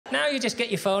Now you just get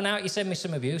your phone out, you send me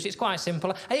some abuse. It's quite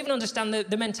simple. I even understand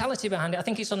the mentality behind it. I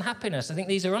think it's unhappiness. I think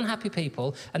these are unhappy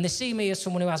people, and they see me as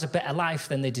someone who has a better life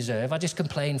than they deserve. I just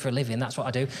complain for a living, that's what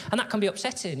I do. And that can be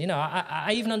upsetting, you know.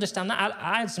 I even understand that.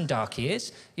 I had some dark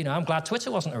years. You know, I'm glad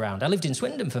Twitter wasn't around. I lived in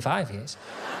Swindon for 5 years.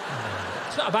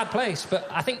 It's not a bad place, but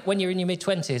I think when you're in your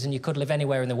mid-20s and you could live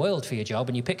anywhere in the world for your job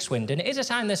and you pick Swindon, it is a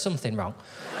sign there's something wrong.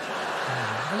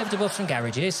 I lived above some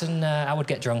garages and I would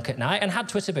get drunk at night, and had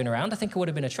Twitter been around, I think I would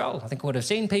have been a troll. I think I would have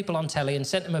seen people on telly and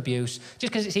sent them abuse,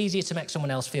 just because it's easier to make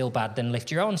someone else feel bad than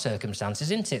lift your own circumstances,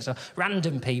 isn't it? So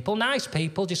random people, nice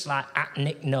people, just like at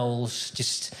Nick Knowles,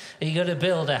 just, are you going to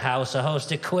build a house or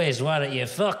host a quiz? Why don't you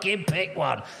fucking pick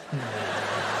one?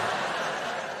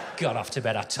 Got off to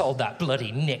bed, I told that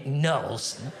bloody Nick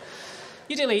Knowles.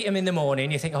 You delete him in the morning,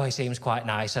 you think, oh, he seems quite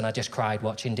nice, and I just cried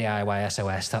watching DIY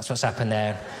SOS. That's what's happened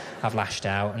there. I've lashed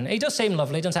out. And he does seem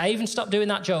lovely, doesn't he? I even stopped doing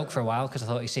that joke for a while because I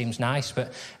thought he seems nice,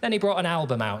 but then he brought an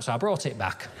album out, so I brought it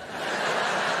back.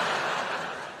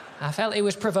 I felt he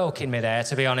was provoking me there,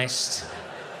 to be honest.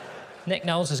 Nick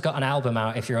Knowles has got an album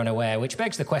out, if you're unaware, which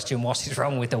begs the question, what is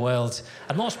wrong with the world?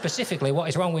 And more specifically, what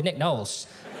is wrong with Nick Knowles?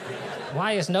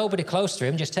 Why has nobody close to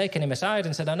him just taken him aside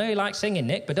and said, I know you like singing,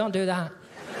 Nick, but don't do that.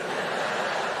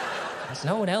 It's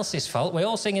no one else's fault. We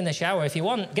all sing in the shower. If you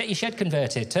want, get your shed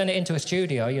converted, turn it into a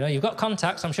studio. You know, you've got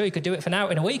contacts. I'm sure you could do it for now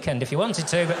in a weekend if you wanted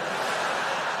to, but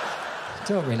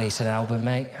don't release an album,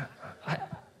 mate.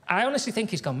 I honestly think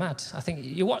he's gone mad. I think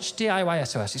you watch DIY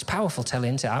SOS, it's powerful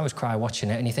telling, isn't it? I always cry watching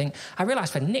it, and you think, I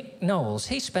realise for Nick Knowles,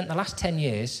 he's spent the last 10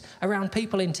 years around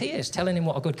people in tears telling him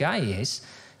what a good guy he is.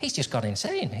 He's just gone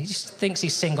insane. He just thinks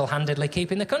he's single-handedly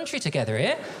keeping the country together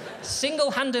here.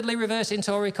 Single-handedly reversing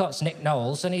Tory cuts, Nick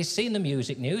Knowles, and he's seen the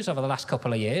music news over the last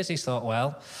couple of years. He's thought,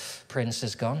 well, Prince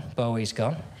has gone, Bowie's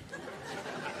gone.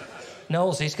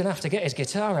 Knowles, he's going to have to get his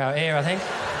guitar out here, I think.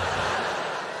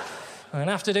 I'm going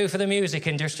to have to do for the music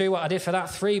industry what I did for that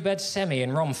 3-bed semi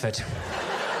in Romford.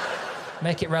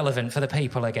 Make it relevant for the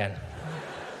people again.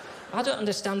 I don't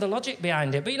understand the logic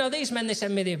behind it. But, you know, these men, they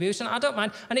send me the abuse, and I don't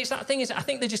mind. And it's that thing is, I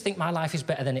think they just think my life is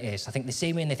better than it is. I think they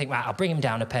see me and they think, right, I'll bring him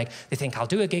down a peg. They think I'll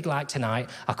do a gig like tonight.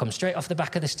 I'll come straight off the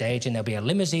back of the stage and there'll be a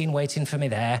limousine waiting for me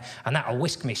there, and that'll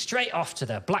whisk me straight off to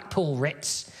the Blackpool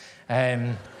Ritz.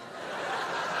 You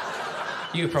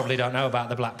probably don't know about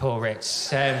the Blackpool Ritz.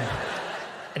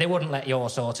 They wouldn't let your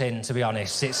sort in, to be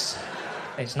honest. It's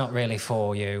not really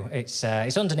for you. It's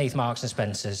underneath Marks and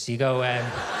Spencer's. You go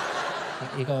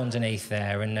underneath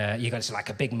there, and you got like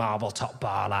a big marble top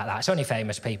bar like that. It's only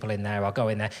famous people in there. I'll go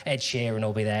in there. Ed Sheeran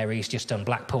will be there. He's just done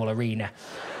Blackpool Arena.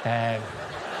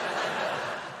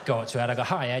 Go up to Ed. I go,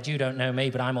 hi, Ed, you don't know me,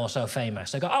 but I'm also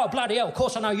famous. I go, oh, bloody hell, of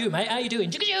course I know you, mate. How you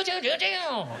doing?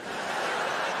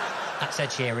 That's Ed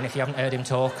Sheeran, if you haven't heard him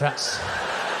talk. That's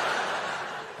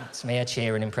me, Ed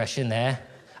Sheeran impression there.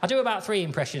 I do about 3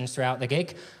 impressions throughout the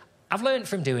gig. I've learned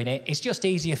from doing it. It's just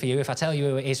easier for you if I tell you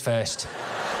who it is first.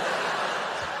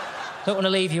 Don't want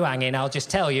to leave you hanging. I'll just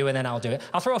tell you and then I'll do it.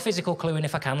 I'll throw a physical clue in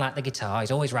if I can, like the guitar.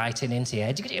 He's always writing into your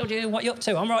head. What you up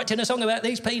to? I'm writing a song about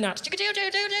these peanuts.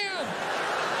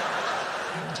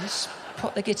 Just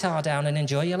put the guitar down and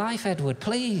enjoy your life, Edward,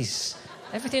 please.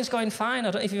 Everything's going fine.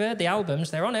 I don't know if you've heard the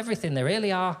albums. They're on everything. They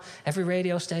really are. Every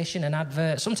radio station and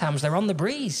advert. Sometimes they're on the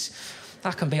breeze. I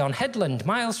can be on Headland,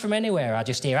 miles from anywhere. I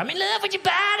just hear, I'm in love with your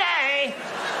body.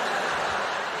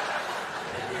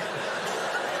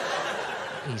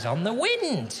 He's on the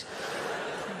wind.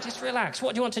 Just relax.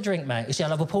 What do you want to drink, mate? He said,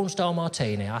 I'll have a porn star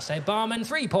martini. I say, barman,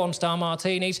 3 porn star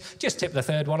martinis. Just tip the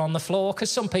 3rd one on the floor,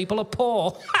 because some people are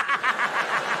poor.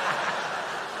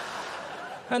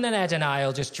 And then Ed and I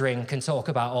will just drink and talk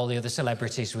about all the other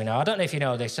celebrities we know. I don't know if you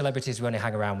know this, celebrities we only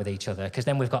hang around with each other, because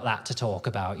then we've got that to talk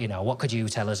about, you know, what could you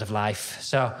tell us of life?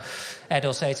 So Ed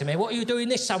will say to me, what are you doing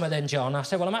this summer then, John? I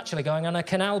say, well, I'm actually going on a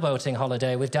canal boating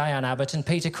holiday with Diane Abbott and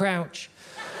Peter Crouch.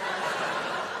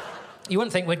 You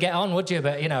wouldn't think we'd get on, would you?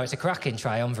 But, you know, it's a cracking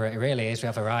triumvirate, it really is. We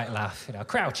have a right laugh. You know,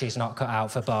 Crouchy's not cut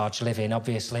out for barge living,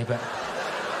 obviously, but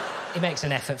he makes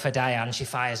an effort for Diane. She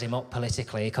fires him up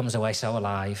politically. He comes away so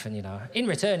alive. And, you know, in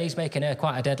return, he's making her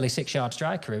quite a deadly 6-yard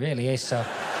striker. He really is. So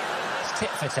it's tit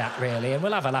for tat, really. And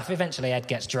we'll have a laugh. Eventually, Ed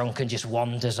gets drunk and just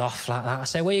wanders off like that. I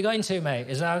say, where are you going to, mate?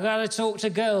 He says, I've got to talk to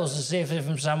girls and see if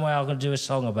from somewhere I'm going to do a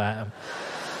song about them.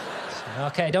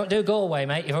 OK, don't do Galway,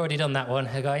 mate. You've already done that one.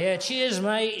 I go, yeah, cheers,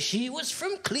 mate. She was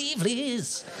from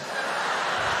Cleveland's.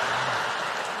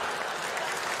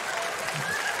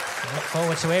 I look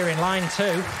forward to hearing line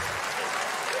 2.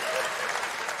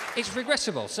 It's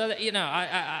regrettable. So, that,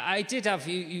 I did have,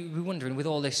 you were wondering, with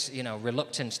all this,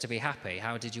 reluctance to be happy,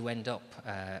 how did you end up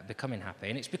becoming happy?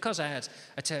 And it's because I had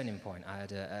a turning point. I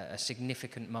had a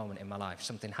significant moment in my life.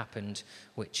 Something happened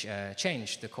which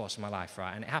changed the course of my life,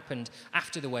 right? And it happened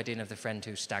after the wedding of the friend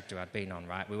whose stag do I'd been on,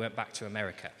 right? We went back to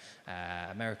America.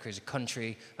 America is a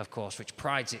country, of course, which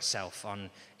prides itself on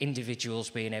individuals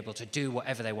being able to do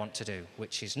whatever they want to do,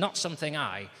 which is not something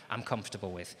I am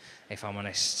comfortable with, if I'm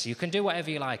honest. You can do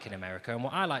whatever you like in America, and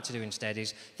what I like to do instead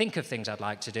is think of things I'd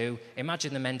like to do,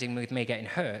 imagine them ending with me getting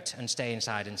hurt, and stay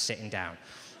inside and sitting down.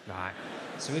 Right.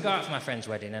 So we go out for my friend's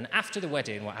wedding, and after the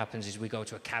wedding, what happens is we go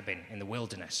to a cabin in the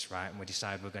wilderness, right? And we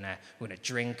decide we're gonna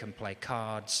drink and play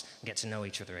cards and get to know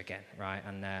each other again, right?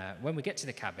 And when we get to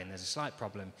the cabin, there's a slight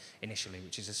problem initially,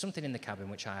 which is there's something in the cabin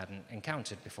which I hadn't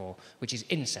encountered before, which is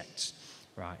insects.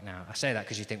 Right, now, I say that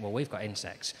because you think, well, we've got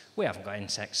insects. We haven't got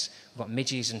insects. We've got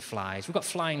midges and flies. We've got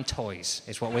flying toys,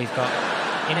 is what we've got.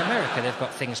 In America, they've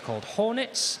got things called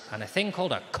hornets and a thing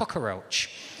called a cockroach.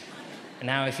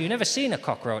 Now, if you've never seen a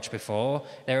cockroach before,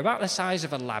 they're about the size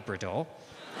of a Labrador.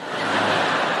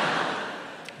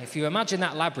 If you imagine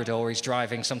that Labrador is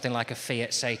driving something like a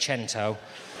Fiat Seicento,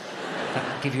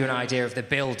 that'll give you an idea of the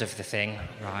build of the thing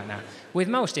right now. With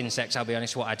most insects, I'll be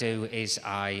honest, what I do is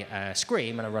I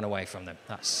scream and I run away from them.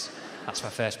 That's my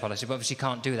first policy. But obviously you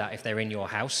can't do that if they're in your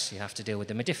house. You have to deal with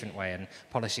them a different way. And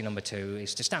policy number 2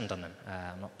 is to stand on them.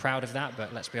 I'm not proud of that,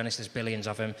 but let's be honest, there's billions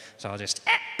of them. So I'll just...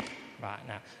 Right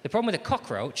now, the problem with a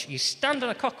cockroach, you stand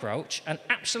on a cockroach and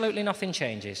absolutely nothing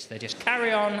changes. They just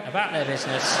carry on about their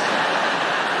business,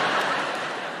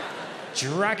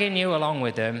 dragging you along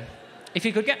with them. If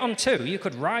you could get on 2, you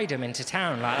could ride them into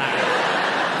town like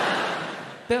that.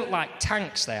 Built like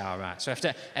tanks they are, right? So I have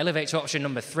to elevate to option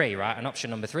number 3, right? And option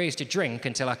number 3 is to drink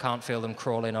until I can't feel them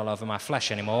crawling all over my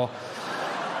flesh anymore.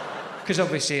 Because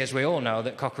obviously, as we all know,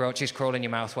 that cockroaches crawl in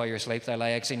your mouth while you're asleep, they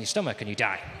lay eggs in your stomach and you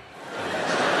die.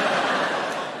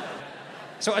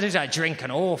 So what I do is I drink an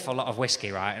awful lot of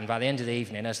whiskey, right? And by the end of the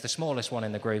evening, as the smallest one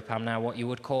in the group, I'm now what you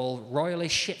would call royally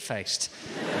shit-faced.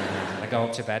 I go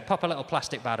up to bed, pop a little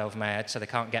plastic bag over my head so they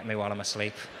can't get me while I'm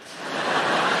asleep.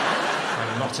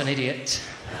 I'm not an idiot.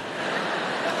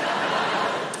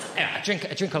 Anyway,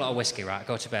 I drink a lot of whiskey, right? I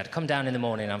go to bed, come down in the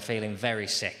morning, I'm feeling very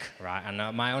sick, right?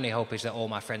 And my only hope is that all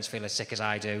my friends feel as sick as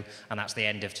I do, and that's the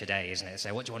end of today, isn't it? They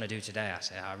say, what do you want to do today? I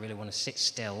say, I really want to sit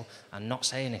still and not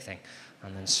say anything.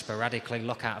 And then sporadically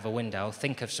look out of a window,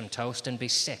 think of some toast and be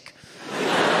sick.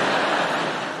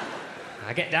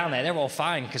 I get down there, they're all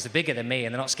fine because they're bigger than me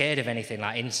and they're not scared of anything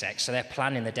like insects, so they're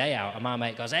planning the day out. And my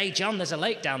mate goes, hey, John, there's a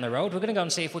lake down the road. We're going to go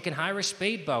and see if we can hire a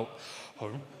speedboat.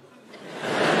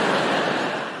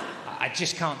 I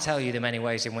just can't tell you the many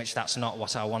ways in which that's not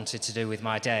what I wanted to do with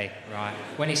my day, right?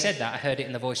 When he said that, I heard it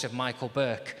in the voice of Michael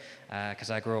Burke,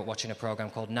 because I grew up watching a programme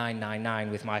called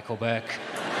 999 with Michael Burke.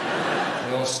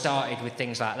 We all started with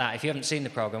things like that. If you haven't seen the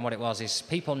programme, what it was is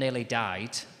people nearly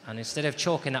died, and instead of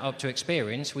chalking that up to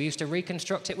experience, we used to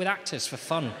reconstruct it with actors for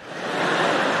fun.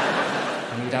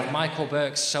 And you'd have Michael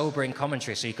Burke's sobering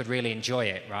commentary so you could really enjoy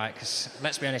it, right? Because,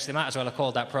 let's be honest, they might as well have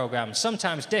called that programme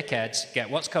Sometimes Dickheads Get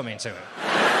What's Coming to Them.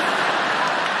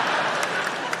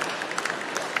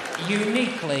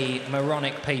 Uniquely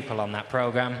moronic people on that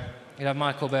programme. You'd have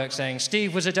Michael Burke saying,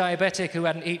 Steve was a diabetic who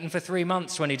hadn't eaten for 3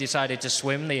 months when he decided to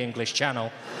swim the English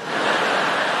Channel.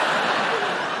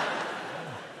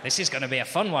 This is going to be a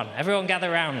fun one. Everyone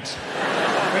gather round.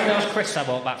 Bring those crisps I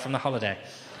bought back from the holiday.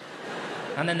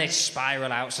 And then they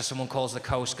spiral out, so someone calls the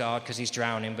Coast Guard because he's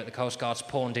drowning, but the Coast Guard's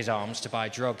pawned his arms to buy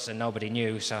drugs and nobody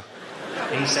knew, so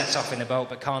he sets off in the boat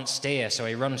but can't steer, so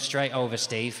he runs straight over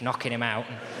Steve, knocking him out,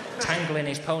 and tangling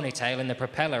his ponytail in the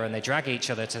propeller, and they drag each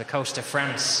other to the coast of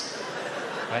France,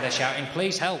 where they're shouting,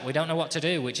 please help, we don't know what to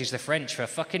do, which is the French for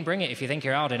fucking bring it if you think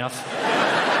you're hard enough.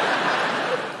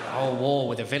 A whole war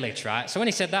with a village, right? So when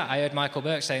he said that, I heard Michael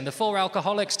Burke saying, the 4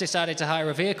 alcoholics decided to hire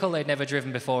a vehicle they'd never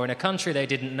driven before in a country they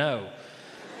didn't know.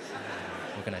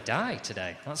 We're going to die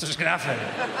today. That's what's going to happen.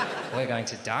 We're going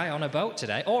to die on a boat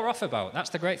today, or off a boat. That's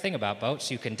the great thing about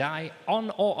boats. You can die on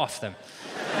or off them.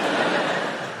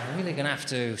 I'm really going to have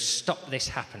to stop this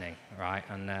happening, right?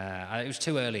 And it was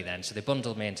too early then, so they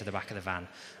bundled me into the back of the van.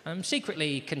 I'm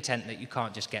secretly content that you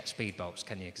can't just get speedboats,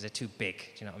 can you? Because they're too big,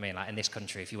 do you know what I mean? Like in this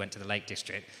country, if you went to the Lake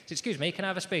District, so, excuse me, can I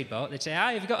have a speedboat? They'd say,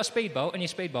 have you got a speedboat and your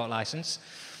speedboat licence?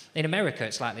 In America,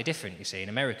 it's slightly different, you see. In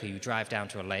America, you drive down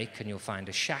to a lake and you'll find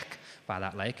a shack by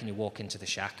that lake, and you walk into the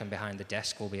shack, and behind the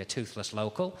desk will be a toothless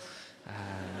local.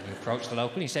 You approach the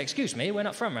local and you say, excuse me, we're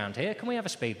not from around here, can we have a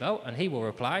speedboat? And he will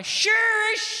reply,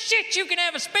 sure as shit you can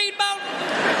have a speedboat!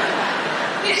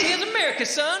 This here's America,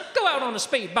 son. Go out on a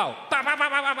speedboat. Bow, bow, bow,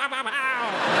 bow, bow, bow, bow.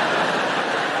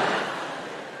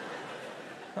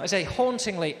 That is a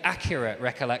hauntingly accurate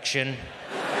recollection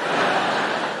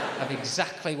of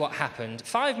exactly what happened.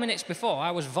 5 minutes before,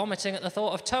 I was vomiting at the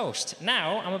thought of toast.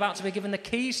 Now, I'm about to be given the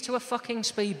keys to a fucking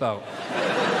speedboat.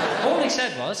 All he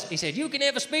said was, he said, you can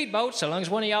have a speedboat so long as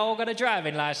one of y'all got a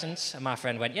driving licence. And my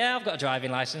friend went, yeah, I've got a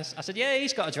driving licence. I said, yeah,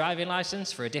 he's got a driving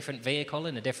licence for a different vehicle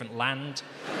in a different land.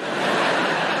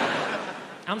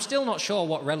 I'm still not sure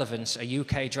what relevance a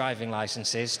UK driving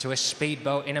licence is to a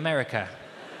speedboat in America.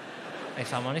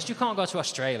 If I'm honest, you can't go to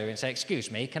Australia and say, excuse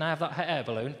me, can I have that air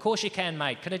balloon? Of course you can,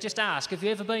 mate. Can I just ask, have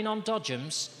you ever been on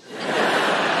Dodgems?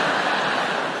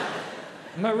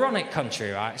 Moronic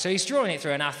country, right? So he's drawing it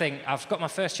through, and I think I've got my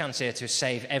first chance here to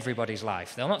save everybody's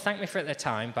life. They'll not thank me for it at the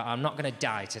time, but I'm not going to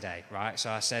die today, right? So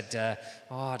I said,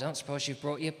 oh, I don't suppose you've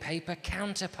brought your paper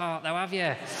counterpart, though, have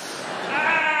you?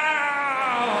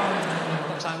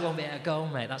 Looks like I won't be able to go,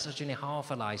 mate. That's just only half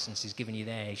a licence he's giving you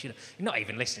there. You're not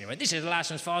even listening. He went, this is a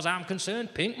licence as far as I'm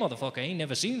concerned. Pink, motherfucker. Ain't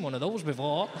never seen one of those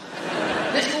before.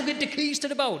 Let's go get the keys to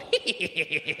the boat.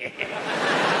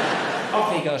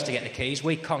 Off he goes to get the keys.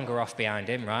 We conga off behind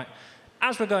him, right?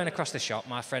 As we're going across the shop,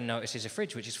 my friend notices a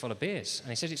fridge which is full of beers.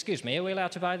 And he says, excuse me, are we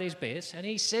allowed to buy these beers? And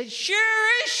he says, sure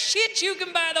as shit you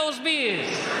can buy those beers.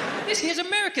 This here's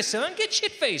America, son. Get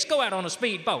shit-faced. Go out on a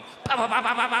speedboat. Pow, pow, pow,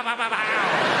 pow, pow, pow, pow,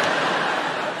 pow.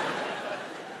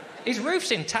 His roof's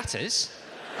in tatters.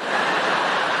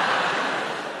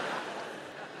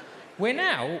 We're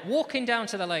now walking down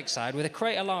to the lakeside with a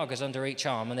crate of lagers under each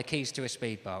arm and the keys to a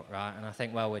speedboat, right? And I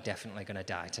think, well, we're definitely going to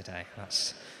die today.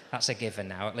 That's a given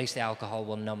now. At least the alcohol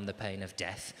will numb the pain of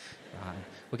death. Right.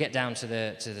 We get down to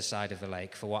the side of the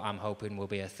lake for what I'm hoping will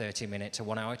be a 30-minute to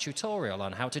 1-hour tutorial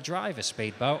on how to drive a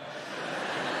speedboat.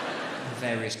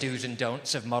 Various do's and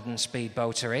don'ts of modern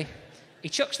speedboatery. He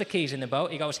chucks the keys in the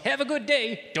boat. He goes, have a good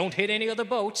day. Don't hit any other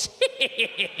boats.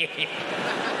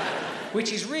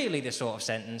 Which is really the sort of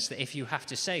sentence that if you have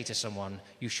to say to someone,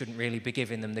 you shouldn't really be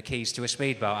giving them the keys to a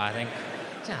speedboat, I think.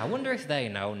 Yeah, I wonder if they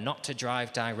know not to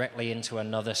drive directly into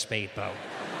another speedboat.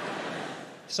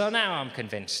 So now I'm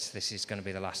convinced this is going to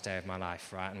be the last day of my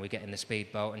life, right? And we get in the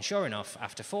speedboat, and sure enough,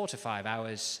 after 4 to 5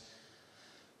 hours,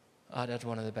 I'd had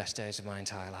one of the best days of my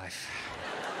entire life.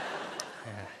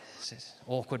 Yeah, it's an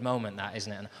awkward moment, that,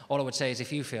 isn't it? And all I would say is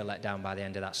if you feel let down by the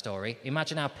end of that story,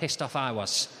 imagine how pissed off I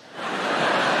was.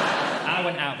 I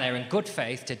went out there in good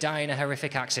faith to die in a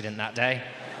horrific accident that day.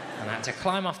 And I had to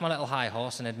climb off my little high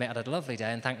horse and admit I'd had a lovely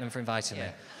day and thank them for inviting me.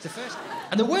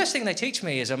 And the worst thing they teach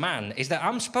me as a man is that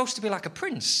I'm supposed to be like a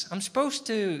prince. I'm supposed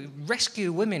to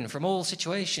rescue women from all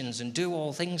situations and do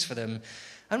all things for them.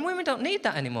 And women don't need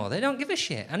that anymore. They don't give a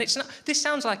shit. And it's not... This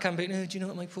sounds like I'm being, oh, do you know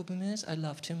what my problem is? I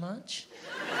love too much.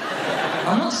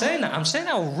 I'm not saying that. I'm saying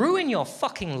I'll ruin your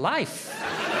fucking life.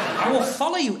 I will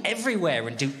follow you everywhere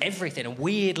and do everything and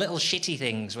weird little shitty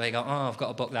things where you go, oh, I've got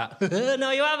to book that.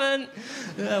 No, you haven't.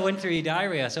 I went through your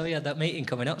diary. I saw you had that meeting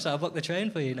coming up, so I'll book the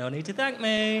train for you. No need to thank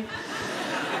me.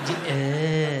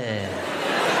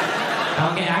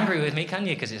 Can't get angry with me, can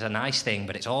you? Because it's a nice thing,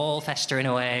 but it's all festering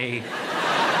away.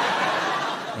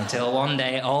 Until one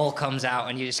day it all comes out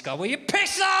and you just go, will you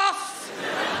piss off?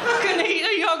 I can eat a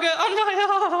yoghurt on my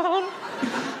own.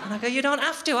 And I go, you don't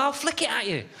have to, I'll flick it at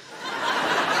you.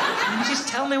 You just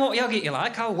tell me what yogurt you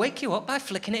like, I'll wake you up by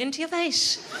flicking it into your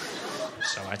face.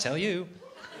 So I tell you.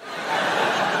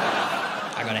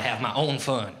 I'm gonna have my own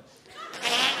fun.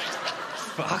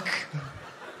 Fuck.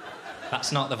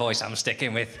 That's not the voice I'm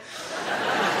sticking with.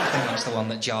 I think that's the one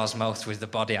that jars mouth with the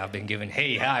body I've been given.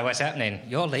 Hey, hi, what's happening?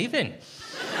 You're leaving.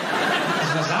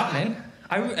 What's happening?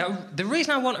 The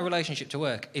reason I want a relationship to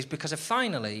work is because I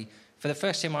finally, for the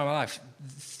first time in my life,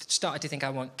 started to think I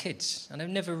want kids. And I've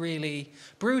never really...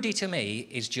 Broody to me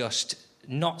is just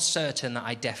not certain that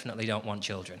I definitely don't want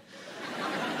children.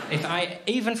 If I,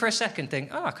 even for a second, think,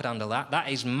 oh, I could handle that, that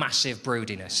is massive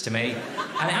broodiness to me.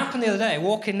 And it happened the other day,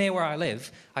 walking near where I live,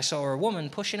 I saw a woman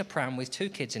pushing a pram with 2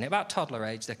 kids in it, about toddler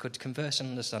age, they could converse and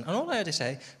understand. And all I heard her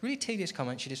say, really tedious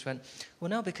comment, she just went, well,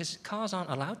 no, because cars aren't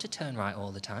allowed to turn right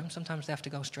all the time. Sometimes they have to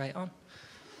go straight on.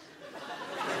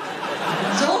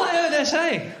 That's all I heard her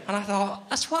say. And I thought,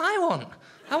 that's what I want.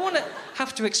 I want to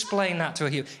have to explain that to a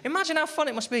human. Imagine how fun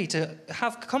it must be to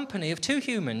have company of 2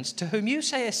 humans to whom you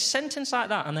say a sentence like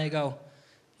that and they go,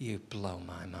 you blow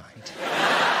my mind.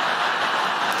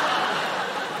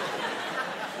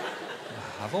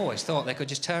 I've always thought they could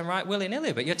just turn right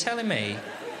willy-nilly, but you're telling me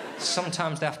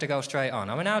Sometimes they have to go straight on.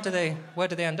 I mean, where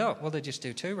do they end up? Well, they just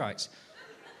do 2 rights.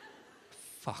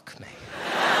 Fuck me.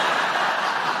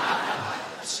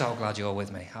 So glad you're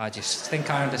with me. I just think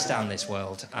I understand this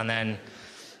world. And then,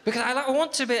 because I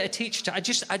want to be a teacher,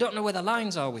 I don't know where the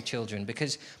lines are with children,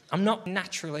 because I'm not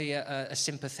naturally a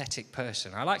sympathetic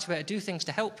person. I like to be able to do things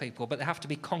to help people, but they have to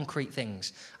be concrete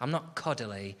things. I'm not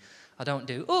cuddly. I don't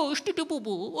do, all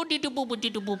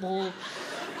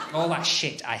that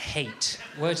shit I hate.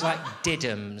 Words like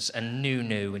diddums and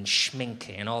noo-noo and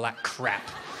schminky and all that crap.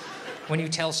 When you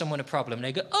tell someone a problem,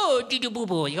 they go, oh,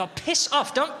 dee-doo-boo-boo. You go, piss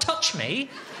off, don't touch me.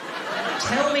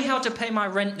 Tell me how to pay my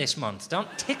rent this month. Don't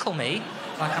tickle me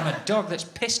like I'm a dog that's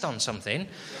pissed on something.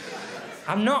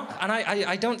 I'm not, and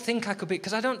I don't think I could be,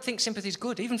 because I don't think sympathy's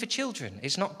good, even for children.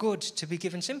 It's not good to be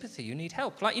given sympathy. You need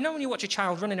help. Like, you know when you watch a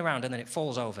child running around and then it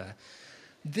falls over?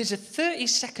 There's a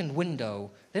 30-second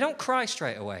window. They don't cry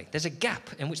straight away. There's a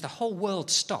gap in which the whole world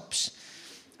stops.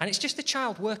 And it's just the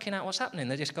child working out what's happening.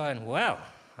 They're just going, well,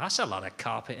 that's a lot of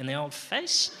carpet in the old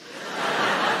face.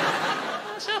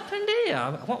 What's happened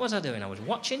here? What was I doing? I was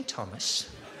watching Thomas.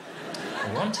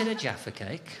 I wanted a Jaffa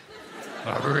cake.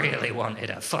 I really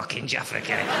wanted a fucking Jaffa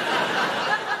cake.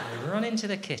 I run into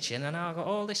the kitchen and I've got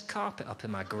all this carpet up in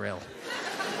my grill.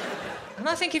 And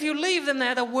I think if you leave them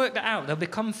there, they'll work that out. They'll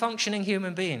become functioning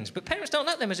human beings. But parents don't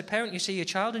let them. As a parent, you see your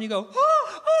child and you go,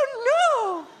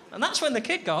 oh no! And that's when the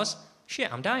kid goes,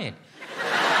 shit, I'm dying.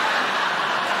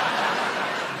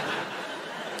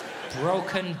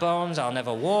 Broken bones, I'll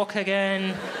never walk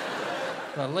again.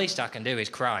 Well, the least I can do is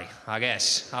cry, I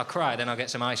guess. I'll cry, then I'll get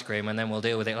some ice cream, and then we'll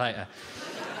deal with it later.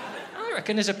 I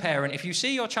reckon as a parent, if you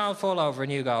see your child fall over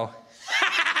and you go,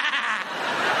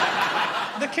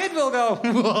 the kid will go,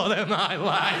 what am I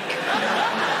like?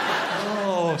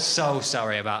 Oh, so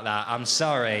sorry about that. I'm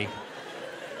sorry.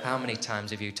 How many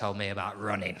times have you told me about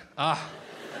running? I'm a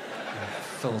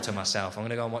fool to myself. I'm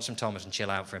going to go and watch some Thomas and chill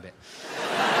out for a bit.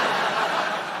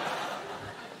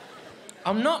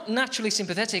 I'm not naturally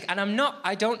sympathetic, and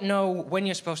I don't know when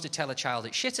you're supposed to tell a child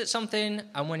it's shit at something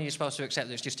and when you're supposed to accept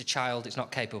that it's just a child, it's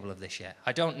not capable of this yet.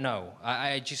 I don't know.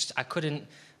 I couldn't...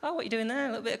 Oh, what are you doing there? A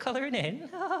little bit of colouring in?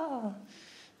 Oh.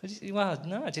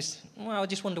 I just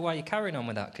wonder why you're carrying on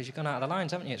with that, because you've gone out of the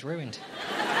lines, haven't you? It's ruined.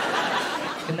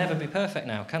 It can never be perfect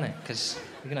now, can it? Because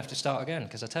you're going to have to start again,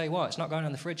 because I tell you what, it's not going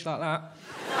on the fridge like that.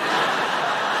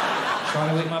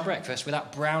 Trying to eat my breakfast with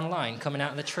that brown line coming out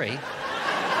of the tree.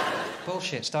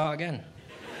 Bullshit, start again.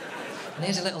 And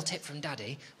here's a little tip from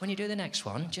Daddy. When you do the next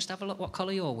one, just have a look what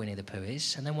colour your Winnie the Pooh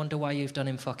is, and then wonder why you've done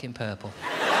him fucking purple.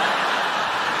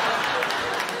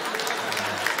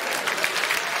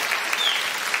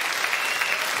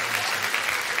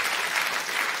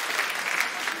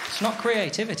 It's not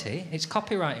creativity, it's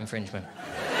copyright infringement.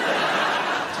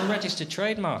 It's a registered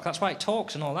trademark. That's why it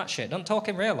talks and all that shit. Don't talk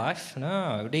in real life.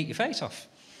 No, it would eat your face off.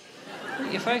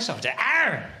 Eat your face off.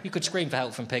 Arr! You could scream for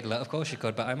help from Piglet, of course you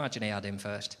could, but I imagine he had him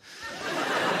first.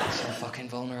 So fucking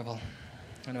vulnerable.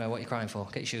 Anyway, what are you crying for?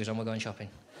 Get your shoes on, we're going shopping.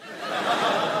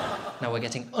 Now we're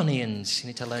getting onions. You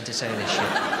need to learn to say this shit.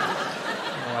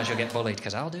 Otherwise you'll get bullied,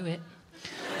 because I'll do it.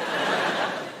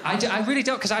 I really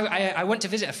don't, because I went to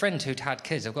visit a friend who'd had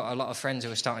kids. I've got a lot of friends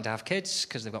who are starting to have kids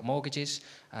because they've got mortgages.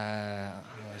 I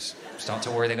start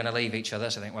to worry they're going to leave each other,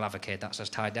 so I think we'll have a kid. That's us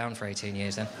tied down for 18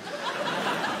 years then.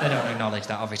 They don't acknowledge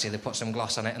that, obviously. They put some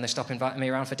gloss on it and they stop inviting me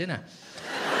around for dinner.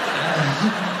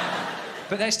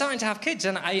 But they're starting to have kids,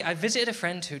 and I visited a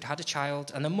friend who'd had a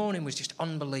child, and the morning was just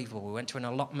unbelievable. We went to an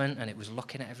allotment, and it was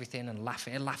looking at everything and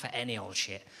laughing. He'd laugh at any old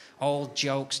shit. Old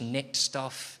jokes, nicked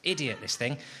stuff. Idiot, this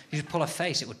thing. You just pull a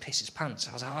face, it would piss his pants.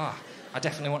 I was like, I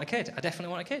definitely want a kid. I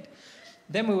definitely want a kid.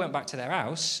 Then we went back to their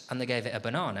house, and they gave it a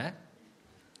banana.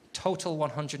 Total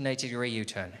 180-degree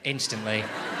U-turn, instantly.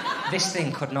 This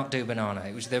thing could not do banana.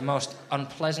 It was the most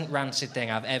unpleasant, rancid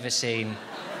thing I've ever seen.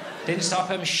 Didn't stop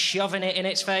him shoving it in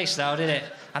its face, though, did it?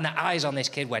 And the eyes on this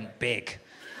kid went big.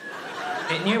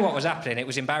 It knew what was happening. It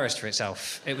was embarrassed for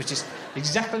itself. It was just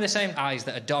exactly the same eyes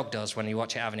that a dog does when you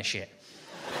watch it having a shit.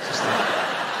 Just like...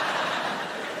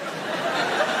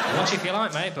 Watch if you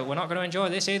like, mate, but we're not going to enjoy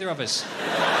this, either of us.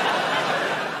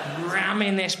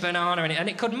 Ramming this banana in it, and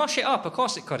it could mush it up. Of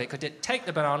course it could. It could take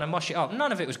the banana and mush it up.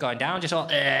 None of it was going down, just all...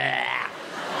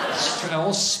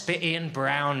 all spitty and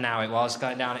brown now it was,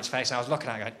 going down its face. And I was looking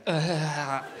at it going,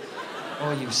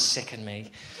 oh, you sicken me.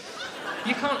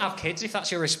 You can't have kids if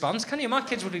that's your response, can you? My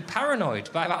kids would be paranoid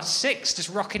by about 6, just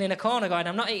rocking in a corner going,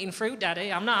 I'm not eating fruit,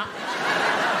 Daddy, I'm not.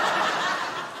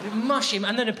 Mush him,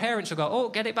 and then the parents would go, oh,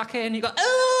 get it back in. You go,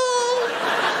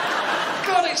 oh!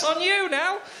 God, it's on you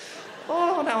now.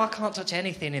 Oh, now I can't touch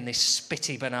anything in this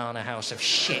spitty banana house of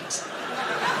shit.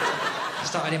 It's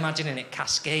started imagining it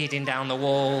cascading down the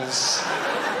walls.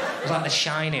 It was like The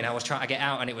Shining. I was trying to get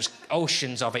out and it was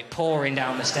oceans of it pouring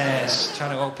down the stairs,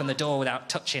 trying to open the door without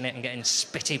touching it and getting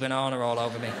spitty banana all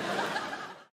over me.